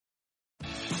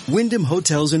Wyndham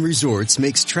Hotels and Resorts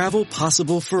makes travel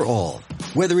possible for all.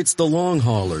 Whether it's the long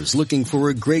haulers looking for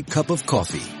a great cup of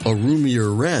coffee, a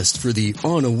roomier rest for the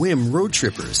on-a-whim road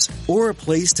trippers, or a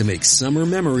place to make summer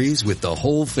memories with the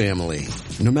whole family.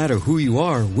 No matter who you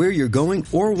are, where you're going,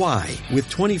 or why, with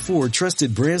 24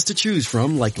 trusted brands to choose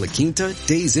from like La Quinta,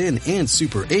 Days Inn, and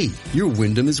Super 8, your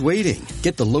Wyndham is waiting.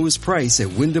 Get the lowest price at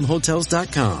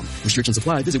WyndhamHotels.com. Restrictions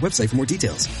apply. Visit website for more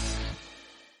details.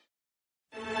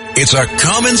 It's a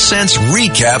common sense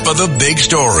recap of the big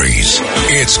stories.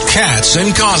 It's Katz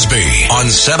and Cosby on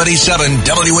 77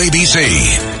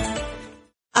 WABC.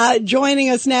 Joining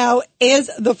us now is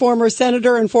the former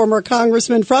senator and former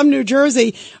congressman from New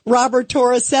Jersey, Robert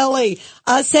Torricelli.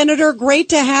 Senator, great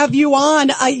to have you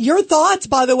on. Your thoughts,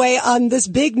 by the way, on this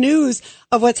big news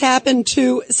of what's happened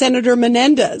to Senator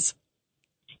Menendez.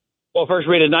 Well, first,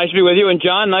 Rita, nice to be with you. And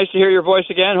John, nice to hear your voice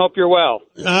again. Hope you're well.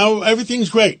 Everything's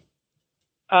great.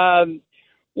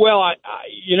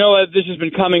 This has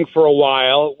been coming for a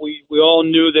while. We all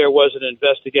knew there was an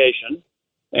investigation,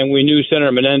 and we knew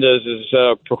Senator Menendez's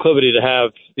proclivity to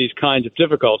have these kinds of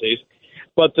difficulties.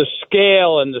 But the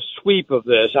scale and the sweep of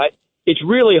this, it's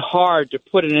really hard to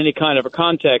put in any kind of a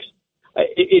context.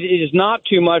 It is not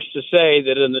too much to say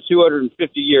that in the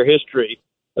 250-year history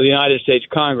of the United States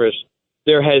Congress,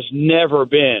 there has never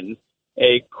been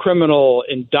a criminal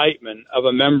indictment of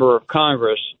a member of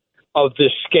Congress of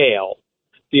this scale.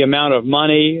 The amount of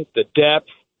money, the depth.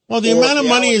 Well, the amount of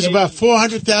money is about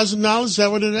 $400,000. Is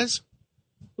that what it is?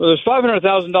 Well, there's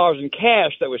 $500,000 in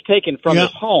cash that was taken from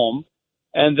his home,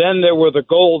 and then there were the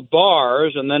gold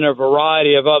bars, and then a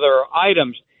variety of other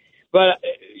items. But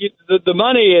the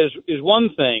money is one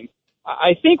thing.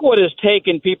 I think what has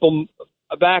taken people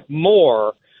aback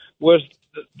more was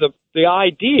the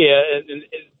idea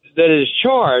that is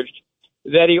charged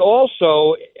that he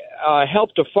also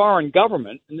helped a foreign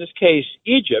government, in this case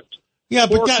Egypt,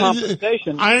 for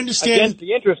compensation I understand against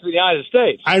the interests of the United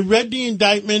States. I read the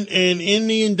indictment, and in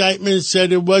the indictment it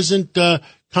said it wasn't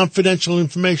confidential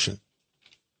information.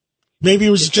 Maybe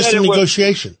it was just a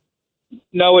negotiation.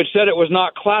 No, it said it was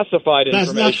not classified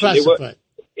information. That's not classified.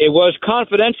 It was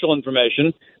confidential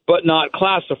information, but not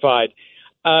classified.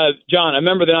 John, a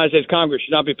member of the United States Congress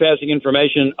should not be passing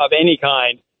information of any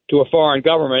kind to a foreign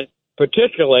government,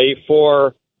 particularly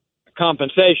for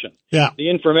compensation. Yeah. The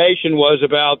information was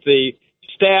about the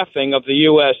staffing of the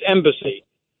U.S. Embassy,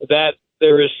 that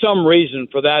there is some reason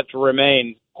for that to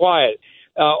remain quiet.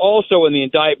 Also in the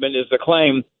indictment is the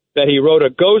claim that he wrote a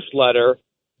ghost letter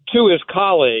to his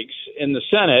colleagues in the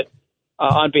Senate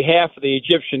on behalf of the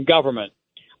Egyptian government.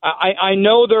 I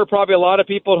know there are probably a lot of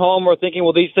people at home who are thinking,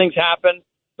 well, these things happen,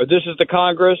 but this is the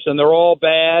Congress, and they're all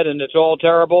bad, and it's all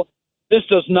terrible. This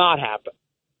does not happen.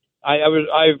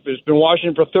 I've been in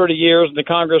Washington for 30 years, and the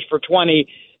Congress for 20.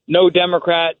 No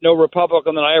Democrat, no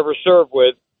Republican that I ever served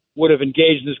with would have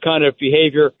engaged in this kind of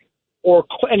behavior or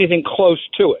anything close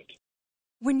to it.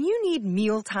 When you need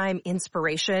mealtime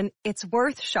inspiration, it's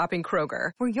worth shopping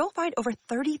Kroger, where you'll find over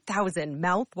 30,000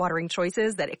 mouth-watering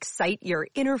choices that excite your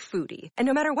inner foodie. And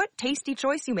no matter what tasty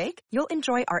choice you make, you'll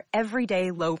enjoy our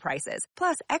everyday low prices,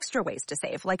 plus extra ways to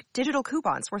save, like digital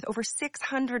coupons worth over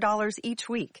 $600 each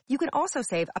week. You can also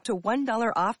save up to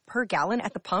 $1 off per gallon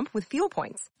at the pump with fuel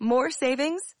points. More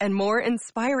savings and more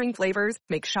inspiring flavors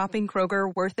make shopping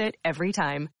Kroger worth it every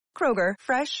time. Kroger,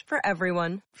 fresh for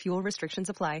everyone. Fuel restrictions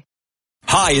apply.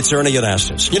 Hi, it's Ernie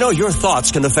Anastas. You know, your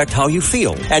thoughts can affect how you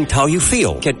feel, and how you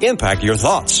feel can impact your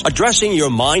thoughts. Addressing your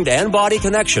mind and body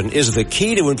connection is the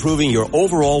key to improving your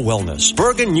overall wellness.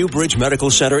 Bergen New Bridge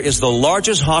Medical Center is the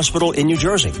largest hospital in New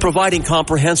Jersey, providing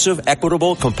comprehensive,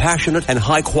 equitable, compassionate, and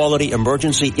high-quality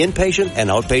emergency inpatient and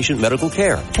outpatient medical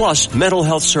care, plus mental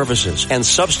health services and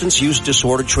substance use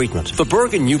disorder treatment. The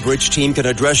Bergen New Bridge team can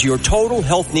address your total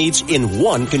health needs in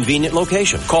one convenient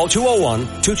location. Call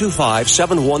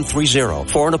 201-225-7130.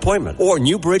 For an appointment or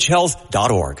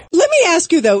newbridgehealth.org. Let me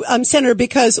ask you, though, Senator,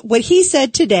 because what he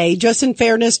said today, just in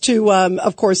fairness to,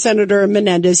 of course, Senator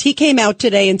Menendez, he came out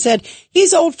today and said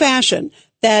he's old-fashioned,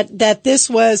 that this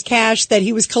was cash that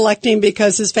he was collecting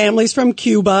because his family's from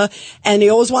Cuba, and he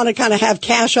always wanted to kind of have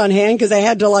cash on hand because they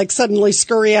had to, suddenly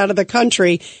scurry out of the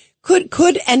country.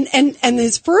 And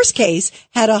his first case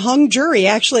had a hung jury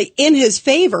actually in his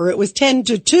favor. It was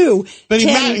 10-2. But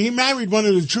he married one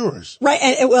of the jurors. Right.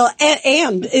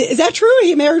 And is that true?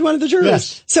 He married one of the jurors.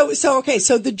 Yes. So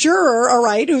the juror, all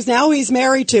right, he's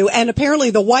married to, and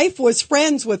apparently the wife was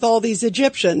friends with all these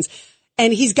Egyptians.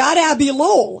 And he's got Abby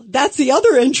Lowell. That's the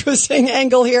other interesting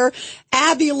angle here.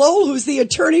 Abby Lowell, who's the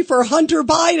attorney for Hunter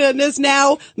Biden, is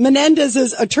now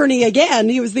Menendez's attorney again.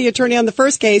 He was the attorney on the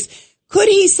first case. Could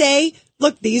he say,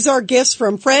 look, these are gifts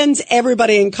from friends.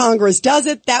 Everybody in Congress does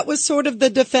it. That was sort of the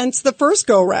defense the first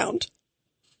go round.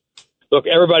 Look,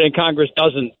 everybody in Congress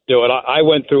doesn't do it. I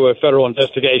went through a federal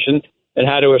investigation and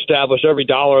had to establish every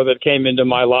dollar that came into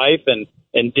my life and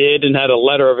did and had a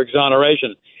letter of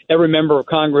exoneration. Every member of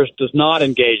Congress does not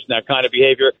engage in that kind of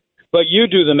behavior. But you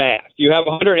do the math. You have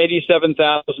a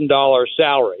 $187,000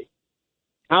 salary.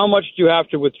 How much do you have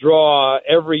to withdraw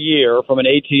every year from an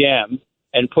ATM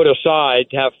and put aside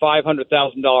to have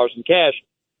 $500,000 in cash?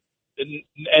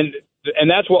 And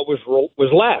that's what was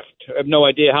left. I have no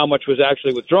idea how much was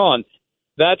actually withdrawn.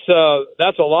 That's a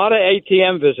lot of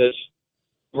ATM visits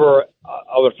for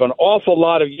an awful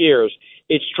lot of years.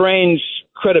 It strains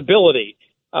credibility.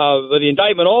 But the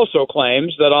indictment also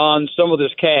claims that on some of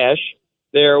this cash,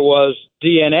 there was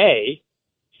DNA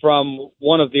from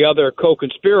one of the other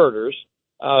co-conspirators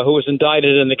who was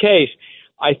indicted in the case.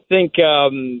 I think,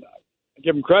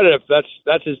 give him credit if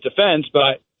that's his defense,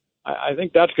 but I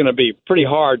think that's going to be pretty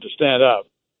hard to stand up.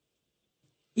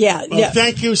 Yeah.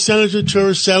 Thank you, Senator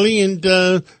Torricelli, and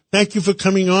thank you for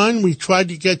coming on. We tried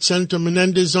to get Senator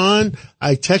Menendez on.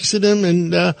 I texted him,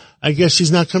 and I guess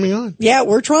he's not coming on. Yeah,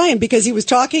 we're trying because he was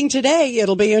talking today.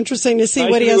 It'll be interesting to see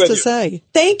what he has to say.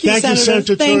 Thank you,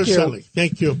 Senator. Thank you, Senator Torricelli.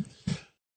 Thank you.